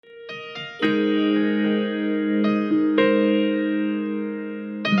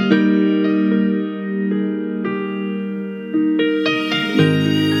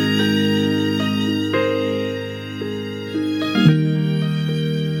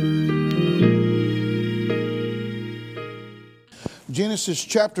Genesis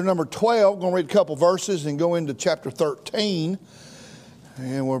chapter number 12. I'm going to read a couple verses and go into chapter 13.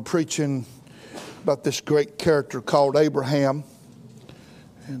 And we're preaching about this great character called Abraham.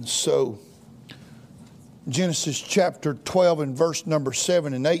 And so, Genesis chapter 12 and verse number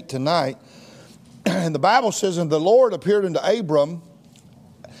 7 and 8 tonight. And the Bible says, "And the Lord appeared unto Abram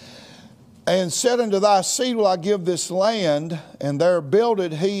and said, Unto thy seed will I give this land, and there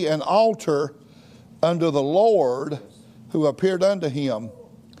builded he an altar unto the Lord who appeared unto him.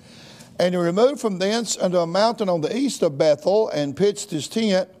 And he removed from thence unto a mountain on the east of Bethel, and pitched his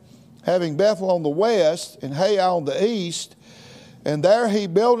tent, having Bethel on the west, and Hai on the east. And there he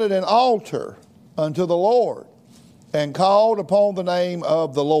builded an altar unto the Lord, and called upon the name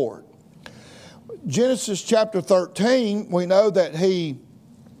of the Lord." Genesis chapter 13, we know that he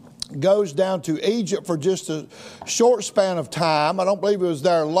goes down to Egypt for just a short span of time. I don't believe he was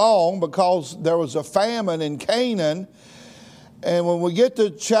there long because there was a famine in Canaan. And when we get to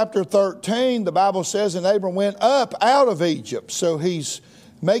chapter 13, the Bible says, "And Abram went up out of Egypt." So he's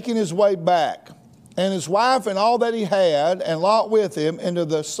making his way back. "And his wife and all that he had, and Lot with him, into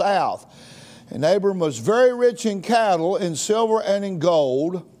the south. And Abram was very rich in cattle, in silver, and in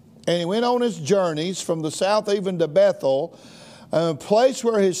gold. And he went on his journeys from the south even to Bethel, a place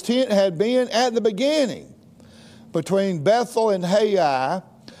where his tent had been at the beginning, between Bethel and Hai,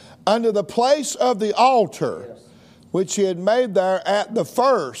 unto the place of the altar, which he had made there at the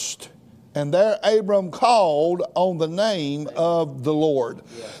first. And there Abram called on the name of the Lord."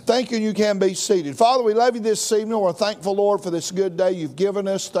 Thank you, and you can be seated. Father, we love you this evening. We're thankful, Lord, for this good day you've given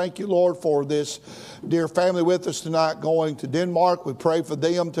us. Thank you, Lord, for this dear family with us tonight going to Denmark. We pray for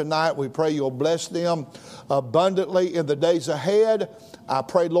them tonight. We pray you'll bless them abundantly in the days ahead. I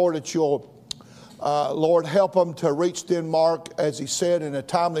pray, Lord, that you'll Lord, help him to reach Denmark, as he said, in a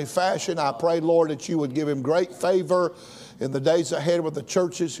timely fashion. I pray, Lord, that you would give him great favor in the days ahead with the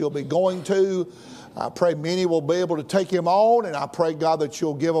churches he'll be going to. I pray many will be able to take him on, and I pray, God, that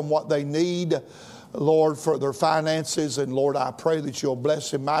you'll give them what they need, Lord, for their finances. And, Lord, I pray that you'll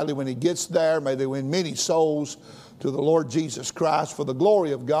bless him mightily when he gets there. May they win many souls to the Lord Jesus Christ for the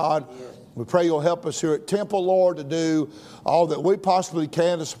glory of God. We pray you'll help us here at Temple, Lord, to do all that we possibly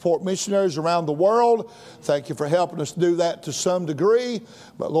can to support missionaries around the world. Thank you for helping us do that to some degree.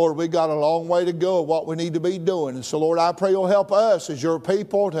 But, Lord, we got a long way to go of what we need to be doing. And so, Lord, I pray you'll help us as your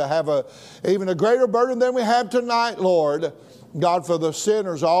people to have even a greater burden than we have tonight, Lord, God, for the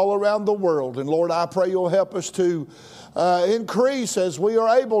sinners all around the world. And, Lord, I pray you'll help us to increase as we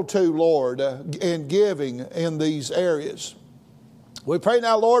are able to, Lord, in giving in these areas. We pray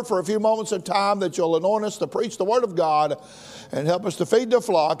now, Lord, for a few moments of time that you'll anoint us to preach the Word of God and help us to feed the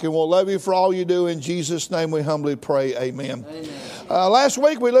flock, and we'll love you for all you do. In Jesus' name we humbly pray, amen. Last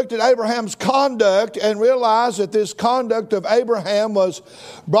week we looked at Abraham's conduct and realized that this conduct of Abraham was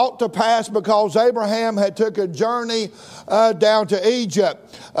brought to pass because Abraham had took a journey down to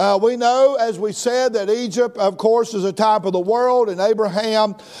Egypt. We know, as we said, that Egypt, of course, is a type of the world, and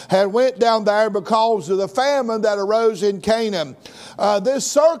Abraham had went down there because of the famine that arose in Canaan. This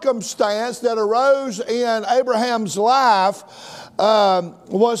circumstance that arose in Abraham's life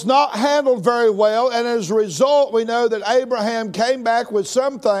was not handled very well, and as a result we know that Abraham came back with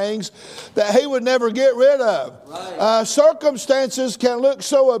some things that he would never get rid of. Circumstances can look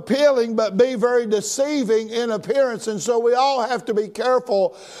so appealing but be very deceiving in appearance, and so we all have to be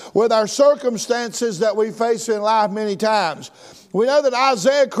careful with our circumstances that we face in life many times. We know that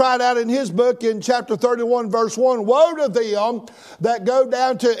Isaiah cried out in his book in chapter 31 verse 1, "Woe to them that go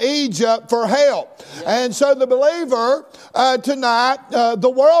down to Egypt for help." And so the believer tonight, the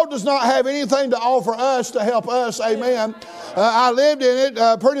world does not have anything to offer us to help us. Amen. I lived in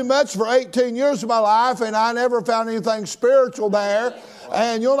it pretty much for 18 years of my life, and I never found anything spiritual there.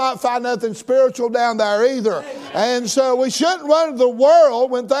 And you'll not find nothing spiritual down there either. And so we shouldn't run to the world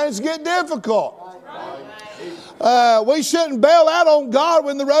when things get difficult. We shouldn't bail out on God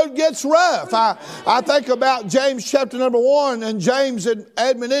when the road gets rough. I think about James chapter number 1, and James'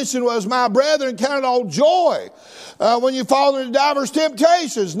 admonition was, "My brethren, count it all joy when you fall into diverse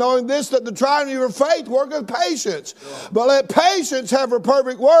temptations, knowing this, that the trying of your faith worketh patience. But let patience have her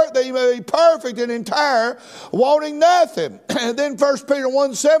perfect work, that you may be perfect and entire, wanting nothing." And then 1 Peter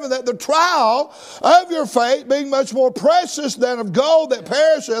 1:7, "That the trial of your faith, being much more precious than of gold that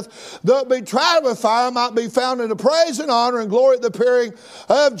perisheth, though it be tried with fire, might be found in the praise and honor and glory at the appearing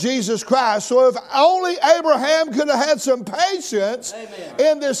of Jesus Christ." So if only Abraham could have had some patience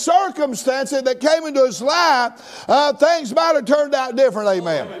in this circumstance that came into his life, things might have turned out different.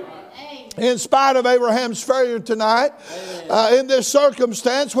 Amen. In spite of Abraham's failure tonight, in this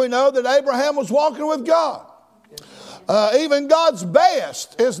circumstance, we know that Abraham was walking with God. Even God's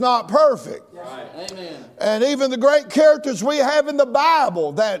best is not perfect. Right. Amen. And even the great characters we have in the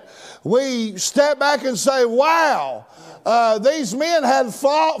Bible that we step back and say, wow, these men had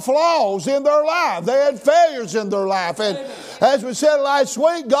flaws in their life. They had failures in their life. And as we said last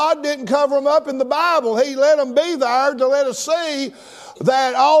week, God didn't cover them up in the Bible. He let them be there to let us see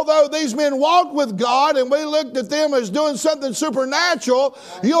that although these men walked with God and we looked at them as doing something supernatural,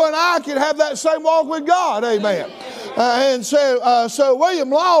 you and I can have that same walk with God. Amen. And so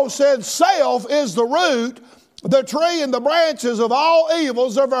William Law said, self is the root, the tree, and the branches of all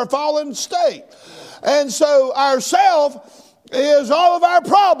evils of our fallen state. And so our self is all of our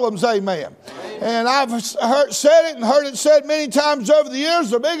problems, amen. And I've said it and heard it said many times over the years,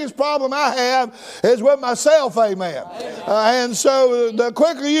 the biggest problem I have is with myself, amen. And so the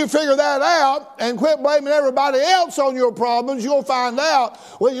quicker you figure that out and quit blaming everybody else on your problems, you'll find out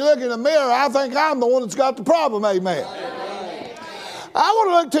when you look in the mirror, I think I'm the one that's got the problem, amen. I want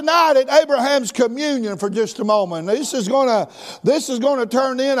to look tonight at Abraham's communion for just a moment. This is going to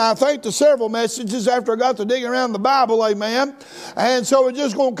turn in, I think, to several messages after I got to digging around the Bible, amen. And so we're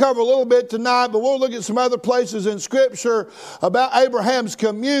just going to cover a little bit tonight, but we'll look at some other places in Scripture about Abraham's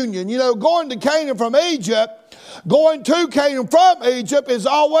communion. You know, going to Canaan from Egypt, going to Canaan from Egypt is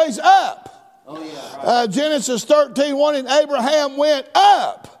always up. Oh, yeah, right. Genesis 13:1, and Abraham went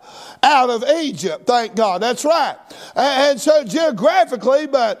up out of Egypt, thank God. That's right. And so geographically,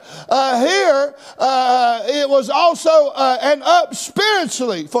 but here it was also an up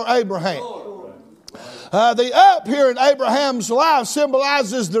spiritually for Abraham. The up here in Abraham's life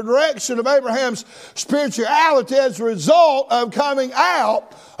symbolizes the direction of Abraham's spirituality as a result of coming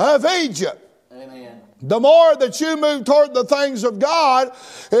out of Egypt. Amen. The more that you move toward the things of God,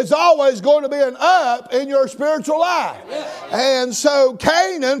 it's always going to be an up in your spiritual life. And so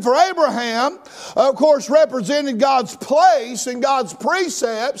Canaan for Abraham, of course, represented God's place and God's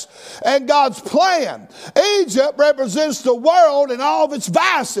precepts and God's plan. Egypt represents the world and all of its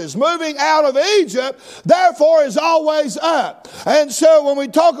vices. Moving out of Egypt, therefore, is always up. And so when we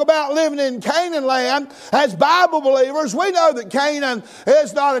talk about living in Canaan land, as Bible believers, we know that Canaan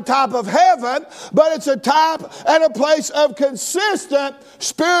is not a type of heaven, but it's a type and a place of consistent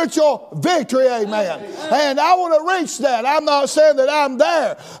spiritual victory, amen. And I want to reach that. I'm not saying that I'm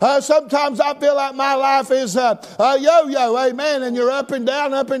there. Sometimes I feel like my life is a yo-yo, amen, and you're up and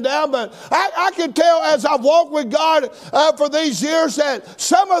down, but I can tell as I've walked with God for these years that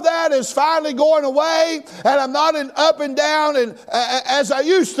some of that is finally going away, and I'm not in up and down and as I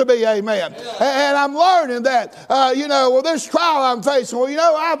used to be, amen. And I'm learning that, this trial I'm facing,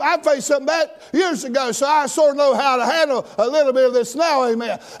 I faced something that years ago, so I sort of know how to handle a little bit of this now,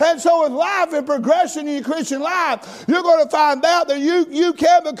 amen. And so with life and progression in your Christian life, you're going to find out that you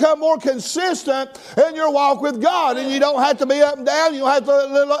can become more consistent in your walk with God. And you don't have to be up and down. You don't have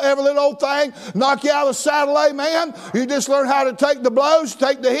to let every little old thing knock you out of the saddle, amen. You just learn how to take the blows,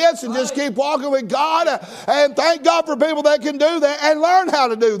 take the hits, and just keep walking with God. And thank God for people that can do that and learn how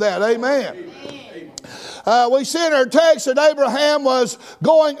to do that, amen. We see in our text that Abraham was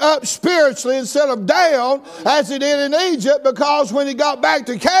going up spiritually instead of down as he did in Egypt, because when he got back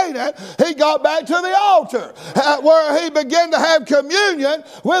to Canaan, he got back to the altar where he began to have communion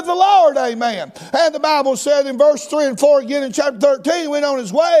with the Lord, amen. And the Bible said in verse 3 and 4 again in chapter 13, went on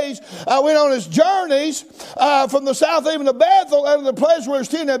his ways, went on his journeys from the south even to Bethel, and the place where his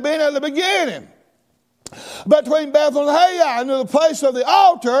tent had been at the beginning, between Bethel and Hai, into the place of the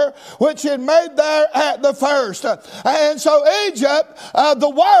altar which he had made there at the first. And so Egypt, the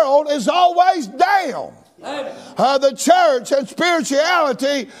world, is always down. The church and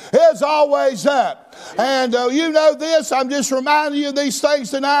spirituality is always up. And you know this, I'm just reminding you of these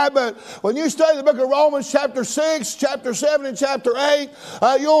things tonight, but when you study the book of Romans chapter 6, chapter 7, and chapter 8,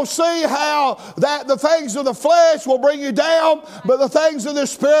 you'll see how that the things of the flesh will bring you down, but the things of the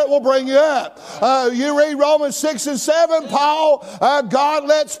Spirit will bring you up. You read Romans 6 and 7, God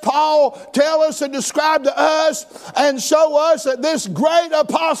lets Paul tell us and describe to us and show us that this great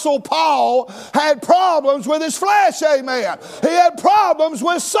apostle Paul had problems with his flesh, amen. He had problems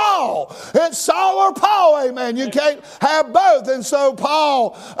with Saul. It's Saul or Paul, amen. You can't have both. And so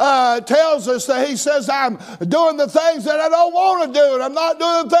Paul tells us that he says, I'm doing the things that I don't want to do, and I'm not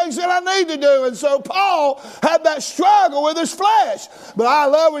doing the things that I need to do. And so Paul had that struggle with his flesh. But I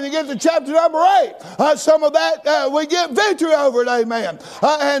love when you get to chapter number 8, some of that we get victory over it, amen.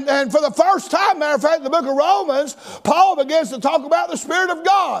 And for the first time, matter of fact, in the book of Romans, Paul begins to talk about the Spirit of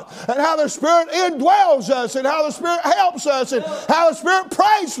God and how the Spirit indwells us and how the Spirit helps us and how the Spirit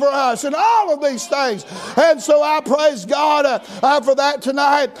prays for us and all of these things. And so I praise God for that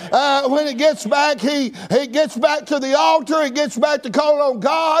tonight. When he gets back, he gets back to the altar. He gets back to calling on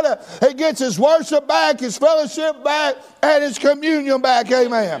God. He gets his worship back, his fellowship back, and his communion back.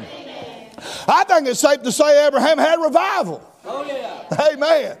 Amen. I think it's safe to say Abraham had revival. Oh, yeah.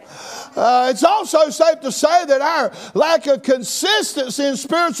 Amen. It's also safe to say that our lack of consistency in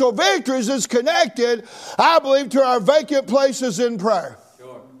spiritual victories is connected, I believe, to our vacant places in prayer.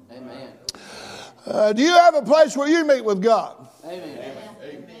 Sure. Amen. Do you have a place where you meet with God? Amen.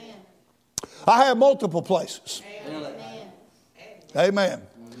 Amen. I have multiple places. Amen. Amen.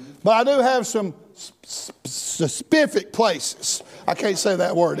 But I do have some specific places. I can't say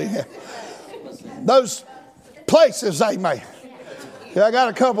that word in here. Those places, amen. Yeah, I got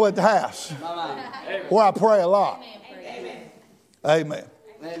a couple at the house where I pray a lot. Amen.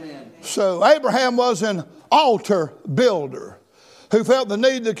 Amen. So Abraham was an altar builder who felt the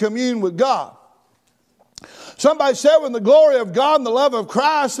need to commune with God. Somebody said when the glory of God and the love of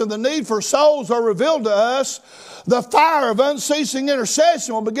Christ and the need for souls are revealed to us, the fire of unceasing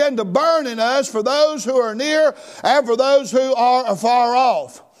intercession will begin to burn in us for those who are near and for those who are afar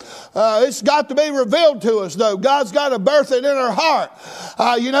off. It's got to be revealed to us, though. God's got to birth it in our heart.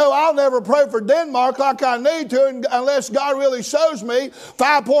 I'll never pray for Denmark like I need to unless God really shows me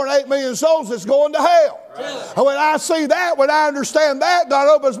 5.8 million souls that's going to hell. Right. When I see that, when I understand that,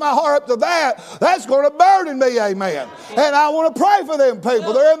 God opens my heart up to that, that's going to burden me, amen. And I want to pray for them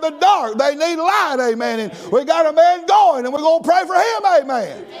people. They're in the dark. They need light, amen. And we got a man going, and we're going to pray for him,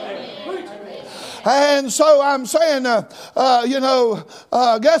 amen. And so I'm saying,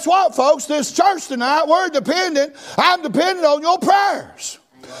 guess what, folks? This church tonight, I'm dependent on your prayers.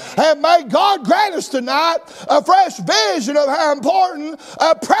 And may God grant us tonight a fresh vision of how important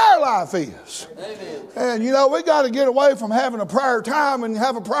a prayer life is. Amen. And, we got to get away from having a prayer time and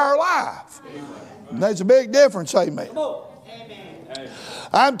have a prayer life. And there's a big difference, amen.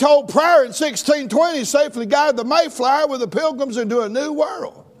 I'm told prayer in 1620 safely guided the Mayflower with the Pilgrims into a new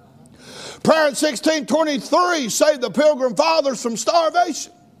world. Prayer in 1623 saved the Pilgrim Fathers from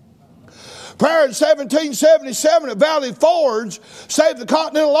starvation. Prayer in 1777 at Valley Forge saved the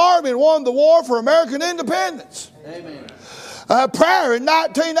Continental Army and won the war for American independence. Amen. Prayer in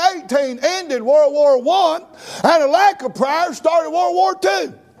 1918 ended World War I, and a lack of prayer started World War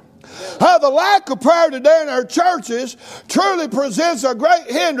II. The lack of prayer today in our churches truly presents a great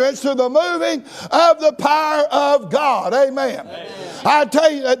hindrance to the moving of the power of God. Amen. I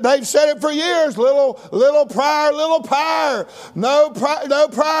tell you, they've said it for years, little prayer, little power. No prayer,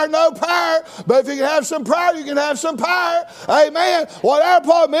 no power. But if you can have some prayer, you can have some power. Amen. What our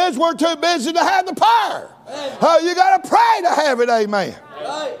problem is, we're too busy to have the power. You got to pray to have it. Amen.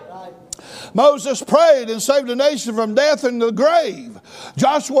 Right. Moses prayed and saved a nation from death and the grave.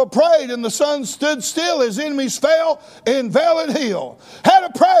 Joshua prayed and the sun stood still. His enemies fell in Valley Hill.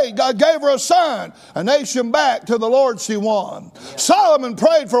 Hannah prayed. God gave her a son. A nation back to the Lord she won. Yeah. Solomon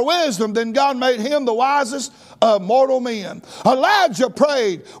prayed for wisdom. Then God made him the wisest of mortal men. Elijah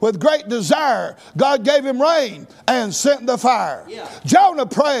prayed with great desire. God gave him rain and sent the fire. Yeah. Jonah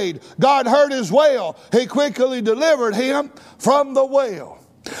prayed. God heard his wail. He quickly delivered him from the whale.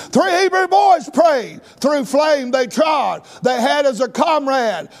 3 Hebrew boys prayed. Through flame they trod. They had as a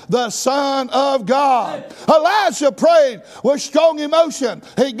comrade the Son of God. Elijah prayed with strong emotion.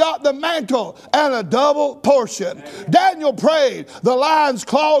 He got the mantle and a double portion. Daniel prayed. The lion's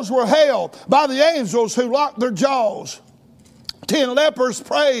claws were held by the angels who locked their jaws. 10 lepers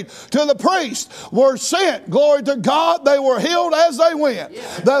prayed to the priest, were sent. Glory to God, they were healed as they went.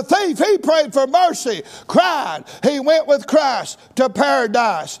 Yeah. The thief, he prayed for mercy, cried. He went with Christ to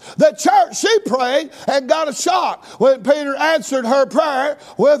paradise. The church, she prayed and got a shock when Peter answered her prayer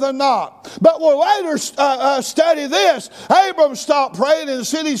with a knock. But we'll later study this. Abram stopped praying and the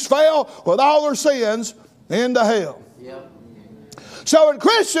cities fell with all their sins into hell. Yeah. So when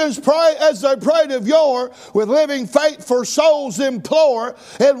Christians pray as they prayed of yore, with living faith for souls implore,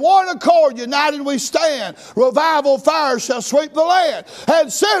 in one accord united we stand, revival fire shall sweep the land,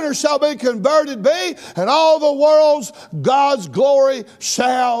 and sinners shall be converted be, and all the world's God's glory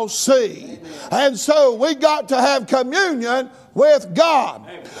shall see. Amen. And so we got to have communion with God.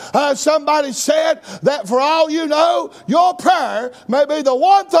 Somebody said that for all you know, your prayer may be the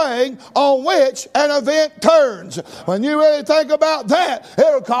one thing on which an event turns. When you really think about that,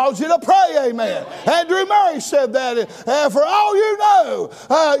 it'll cause you to pray, amen. Andrew Murray said that. For all you know,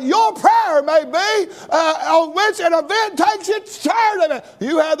 your prayer may be on which an event takes its turn.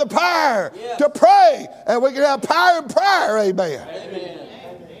 You have the power to pray, and we can have power in prayer, amen.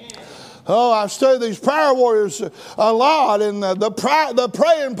 Oh, I studied these prayer warriors a lot, and the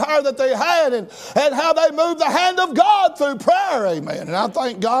praying power that they had, and how they moved the hand of God through prayer. Amen. And I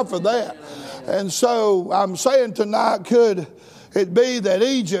thank God for that. And so I'm saying tonight, could it be that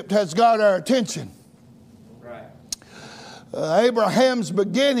Egypt has got our attention? Right. Abraham's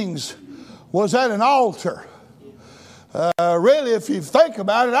beginnings was at an altar. Really, if you think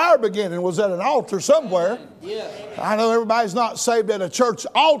about it, our beginning was at an altar somewhere. Yes. I know everybody's not saved at a church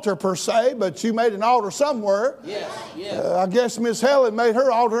altar per se, but you made an altar somewhere. Yes. Yes. I guess Miss Helen made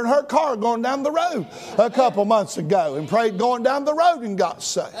her altar in her car going down the road a couple months ago and prayed going down the road and got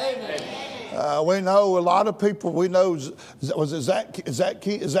saved. Amen. We know a lot of people. We know, was it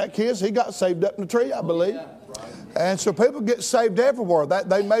Zacchaeus? He got saved up in the tree, I believe. Yeah. And so people get saved everywhere.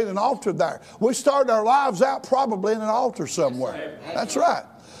 They made an altar there. We started our lives out probably in an altar somewhere. That's right.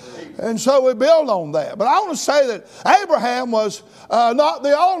 And so we build on that. But I want to say that Abraham was not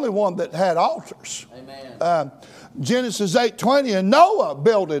the only one that had altars. Amen. Genesis 8:20, and Noah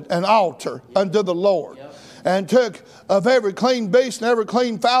builded an altar unto the Lord, and took of every clean beast and every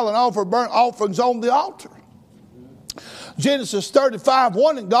clean fowl and offered burnt offerings on the altar. Genesis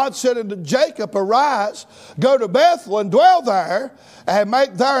 35:1, and God said unto Jacob, arise, go to Bethel and dwell there, and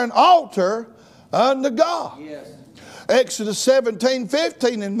make there an altar unto God. Yes. Exodus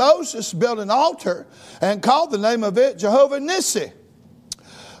 17:15, and Moses built an altar and called the name of it Jehovah Nissi.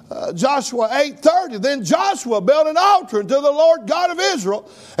 Joshua 8:30, then Joshua built an altar unto the Lord God of Israel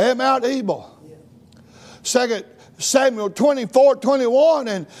at Mount Ebal. 2 Samuel 24:21,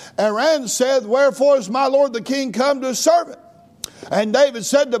 and Aaron said, wherefore is my Lord the king come to his servant? And David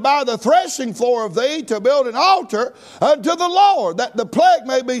said, to buy the threshing floor of thee, to build an altar unto the Lord, that the plague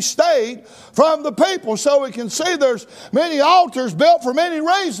may be stayed from the people. So we can see there's many altars built for many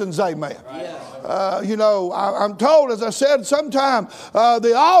reasons. Amen. Yes. I'm told, as I said, sometime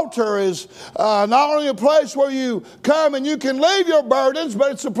the altar is not only a place where you come and you can leave your burdens,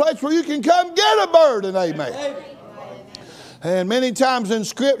 but it's a place where you can come get a burden. Amen. Amen. And many times in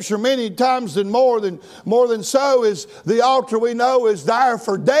Scripture, many times more than so, is the altar we know is there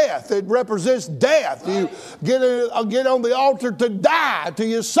for death. It represents death. You get on the altar to die to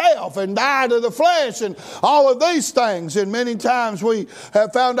yourself and die to the flesh and all of these things. And many times we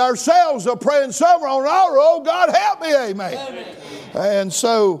have found ourselves praying somewhere on an altar, oh God help me, amen. Amen. And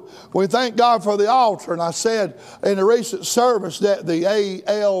so we thank God for the altar. And I said in a recent service that the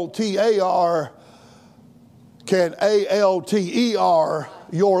ALTAR can ALTER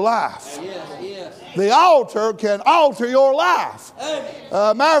your life. Yes. Yes. The altar can alter your life.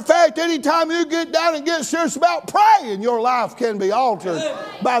 Amen. Matter of fact, anytime you get down and get serious about praying, your life can be altered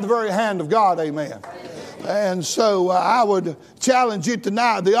by the very hand of God. Amen. And so I would challenge you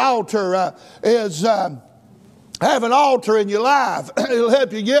tonight. The altar is have an altar in your life. It'll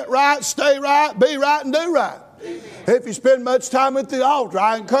help you get right, stay right, be right, and do right. If you spend much time at the altar,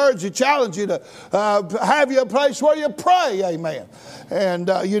 I encourage you, challenge you to have you a place where you pray, amen. And,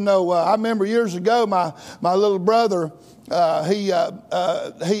 I remember years ago, my little brother, he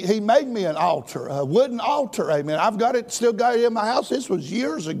made me an altar, a wooden altar, amen. I've got it, still got it in my house. This was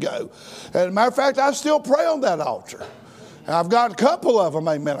years ago. And as a matter of fact, I still pray on that altar. I've got a couple of them,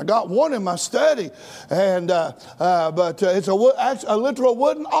 amen. I got one in my study, but it's a literal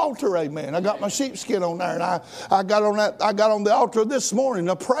wooden altar, amen. I got my sheepskin on there, and I got on the altar this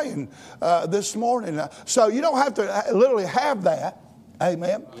morning, praying this morning. So you don't have to literally have that.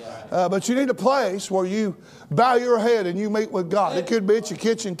 Amen. But you need a place where you bow your head and you meet with God. It could be at your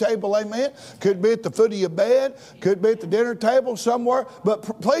kitchen table, amen. Could be at the foot of your bed. Could be at the dinner table somewhere.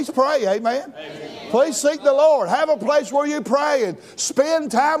 But please pray, amen. Please seek the Lord. Have a place where you pray and spend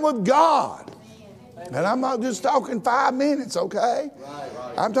time with God. And I'm not just talking 5 minutes, okay?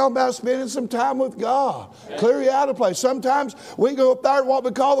 I'm talking about spending some time with God. Clear you out of place. Sometimes we go up there to what we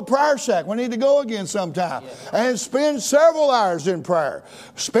call the prayer shack. We need to go again sometime. And spend several hours in prayer.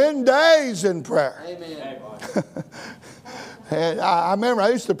 Spend days in prayer. Amen. And I remember I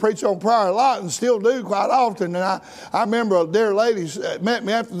used to preach on prayer a lot and still do quite often. And I remember a dear lady met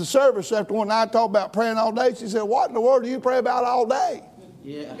me after the service after one night, talked about praying all day. She said, what in the world do you pray about all day?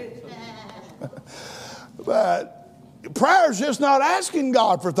 Yeah. But prayer is just not asking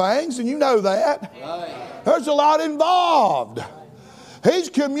God for things, and you know that. Right. There's a lot involved. He's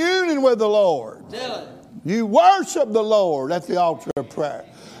communing with the Lord. You worship the Lord at the altar of prayer.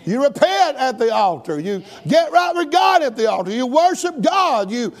 You repent at the altar. You get right with God at the altar. You worship God.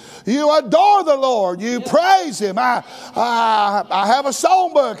 You adore the Lord. You praise Him. I have a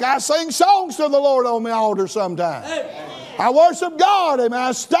song book. I sing songs to the Lord on the altar sometimes. I worship God. Amen.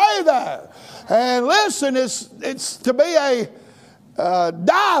 I stay there. And listen, it's to be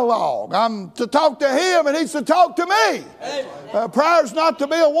dialogue. I'm to talk to him and he's to talk to me. Prayer is not to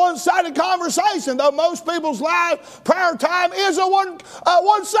be a one-sided conversation, though most people's life, prayer time is a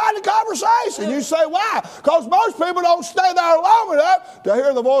one-sided conversation. You say, why? Because most people don't stay there long enough to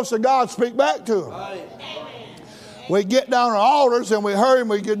hear the voice of God speak back to them. We get down our altars and we hurry and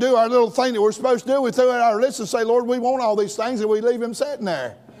we can do our little thing that we're supposed to do. We throw out our list and say, Lord, we want all these things, and we leave him sitting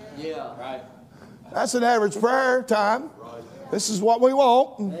there. Yeah, right. That's an average prayer time. This is what we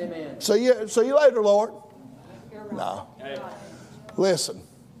want. Amen. See you later, Lord. No. Listen,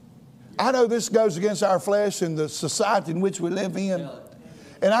 I know this goes against our flesh and the society in which we live in.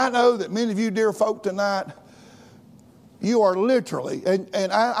 And I know that many of you dear folk tonight, you are literally,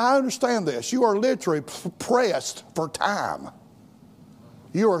 and I understand this, you are literally pressed for time.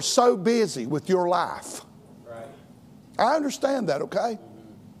 You are so busy with your life. Right. I understand that, okay?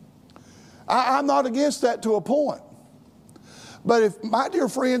 I'm not against that to a point. But if, my dear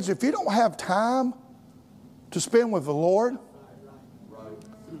friends, if you don't have time to spend with the Lord,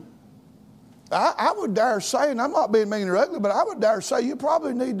 I would dare say, and I'm not being mean or ugly, but I would dare say you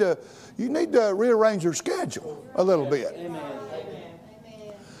probably need to rearrange your schedule a little bit. Amen.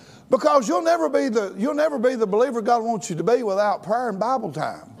 Because you'll never be the believer God wants you to be without prayer and Bible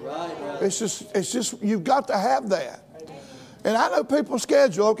time. Right. It's just you've got to have that. And I know people's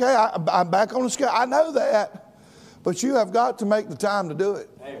schedule, okay? I'm back on the schedule. I know that. But you have got to make the time to do it.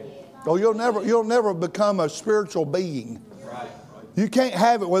 Or you'll never become a spiritual being. Right. You can't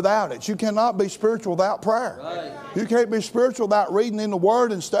have it without it. You cannot be spiritual without prayer. Right. You can't be spiritual without reading in the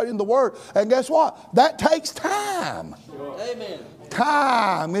Word and studying the Word. And guess what? That takes time. Amen.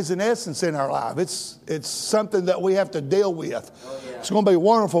 Time is an essence in our life. It's something that we have to deal with. Oh, yeah. It's going to be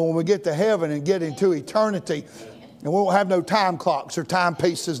wonderful when we get to heaven and get into eternity. And we won't have no time clocks or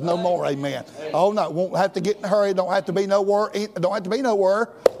timepieces no more, amen. Oh no, won't have to get in a hurry, don't have to be nowhere.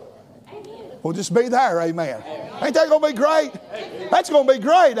 We'll just be there, amen. Ain't that going to be great? That's going to be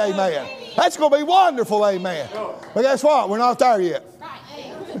great, amen. That's going to be wonderful, amen. But guess what? We're not there yet.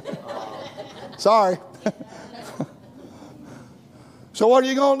 Sorry. So what are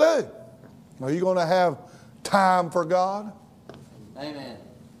you going to do? Are you going to have time for God? Amen.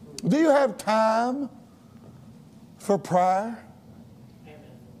 Do you have time for prayer?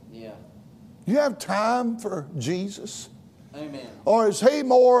 Yeah. You have time for Jesus? Amen. Or is he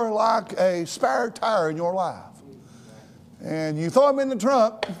more like a spare tire in your life? And you throw him in the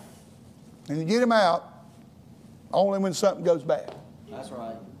trunk and you get him out only when something goes bad. That's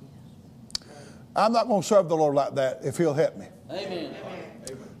right. I'm not going to serve the Lord like that if he'll help me. Amen.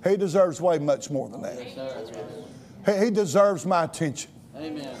 He deserves way much more than that. Yes, sir. That's right. He deserves my attention.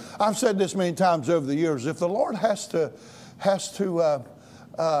 Amen. I've said this many times over the years. If the Lord has to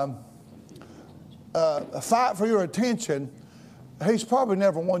fight for your attention, he's probably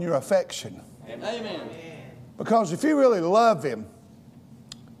never won your affection. Amen. Because if you really love him,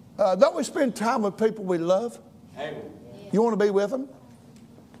 don't we spend time with people we love? Amen. You want to be with them?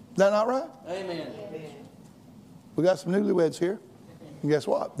 Is that not right? Amen. We got some newlyweds here. And guess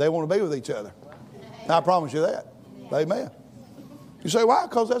what? They want to be with each other. I promise you that. Amen. You say, why?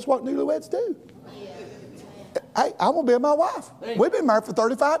 Because that's what newlyweds do. Hey, I'm going to be with my wife. We've been married for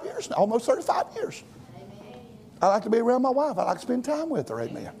 35 years now, almost 35 years. I like to be around my wife. I like to spend time with her.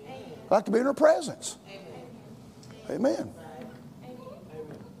 Amen. I like to be in her presence. Amen.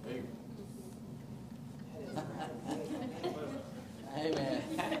 Amen.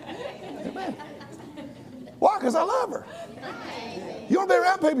 Amen. Why? Because I love her. You want to be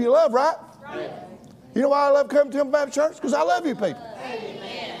around people you love, right? You know why I love coming to Temple Baptist Church? Because I love you people.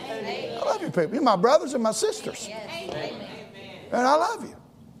 I love you people. You're my brothers and my sisters. And I love you.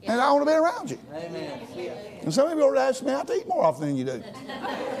 And I want to be around you. Amen. And some of you already ask me out to eat more often than you do.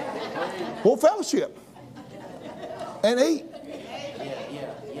 We'll fellowship. And eat.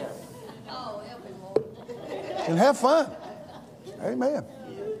 And have fun. Amen.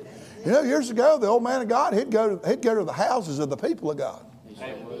 You know, years ago, the old man of God, he'd go to the houses of the people of God.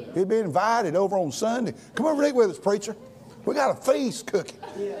 He'd be invited over on Sunday. Come over and eat with us, preacher. We got a feast cooking.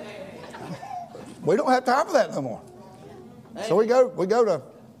 We don't have time for that no more. So we go to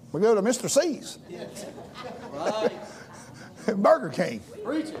Mr. C's. Right. Burger King.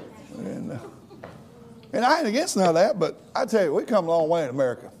 Preach it. And I ain't against none of that, but I tell you, we come a long way in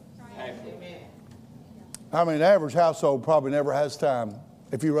America. I mean, the average household probably never has time,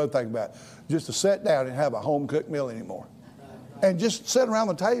 if you really think about it, just to sit down and have a home-cooked meal anymore. And just sit around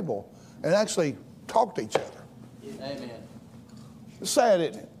the table and actually talk to each other. Amen. It's sad,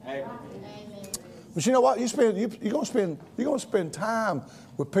 isn't it? Amen. But you know what? You're going to spend time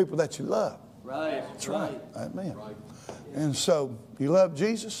with people that you love. Right. That's right. Amen. And so, you love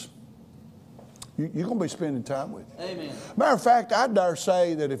Jesus, you're going to be spending time with him. Amen. Matter of fact, I dare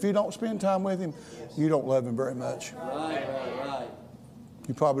say that if you don't spend time with him, you don't love him very much. Right.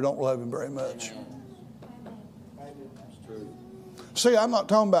 You probably don't love him very much. It's true. See, I'm not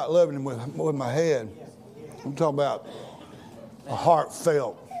talking about loving him with my head. I'm talking about a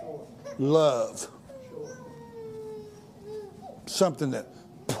heartfelt love. Something that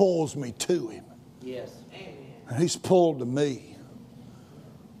pulls me to him. Yes. And he's pulled to me.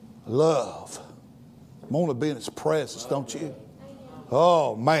 Love. I want to be in his presence, don't you?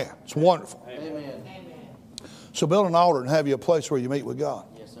 Oh, man, it's wonderful. Amen. So build an altar and have you a place where you meet with God.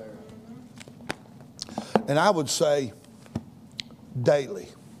 Yes, sir. And I would say daily.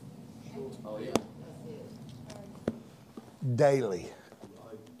 Oh, yeah. Daily.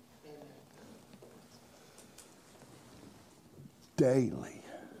 Daily.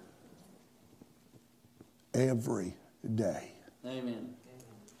 Every day. Amen.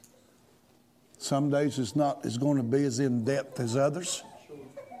 Some days it's going to be as in depth as others,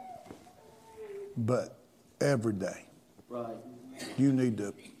 but every day Right. you need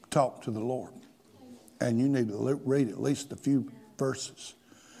to talk to the Lord, and you need to read at least a few verses.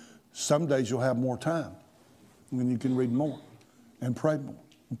 Some days you'll have more time, and you can read more and pray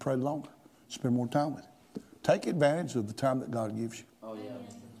longer, spend more time with Him. Take advantage of the time that God gives you. Oh, yeah.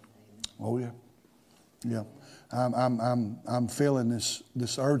 Oh yeah, yeah. I'm feeling this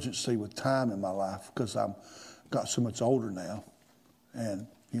urgency with time in my life because I've got so much older now, and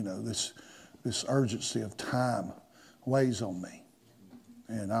you know this urgency of time weighs on me,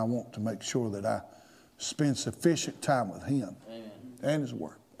 and I want to make sure that I spend sufficient time with Him. Amen. And His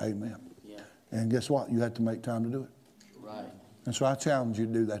Word. Amen. Yeah. And guess what? You have to make time to do it. Right. And so I challenge you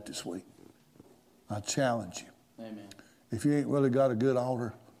to do that this week. I challenge you. Amen. If you ain't really got a good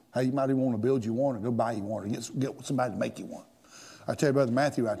altar, hey, you might even want to build you one or go buy you one or get somebody to make you one. I tell you, Brother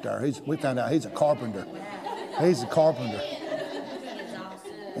Matthew right there, we found out he's a carpenter. He's a carpenter.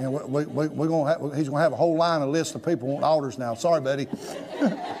 And we're he's going to have a whole line of list of people wanting altars now. Sorry, buddy.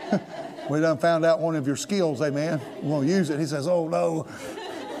 We done found out one of your skills, amen. We're going to use it. He says, oh, no.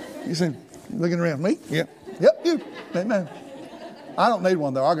 You see, looking around me? Yeah. Yep, you. Amen. I don't need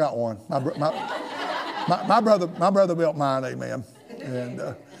one, though. I got one. My brother built mine, amen. And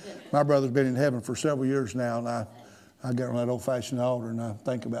my brother's been in heaven for several years now, and I get on that old-fashioned altar, and I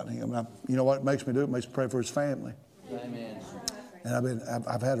think about him. And you know what it makes me do? It makes me pray for his family. Amen. And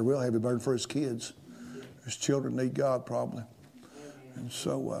I've had a real heavy burden for his kids. His children need God probably. And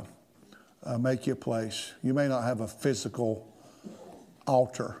so make you a place. You may not have a physical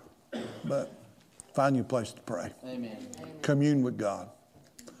altar, but find you a place to pray. Amen. Commune with God.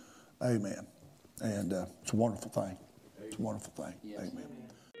 Amen. And it's a wonderful thing. It's a wonderful thing. Yes. Amen.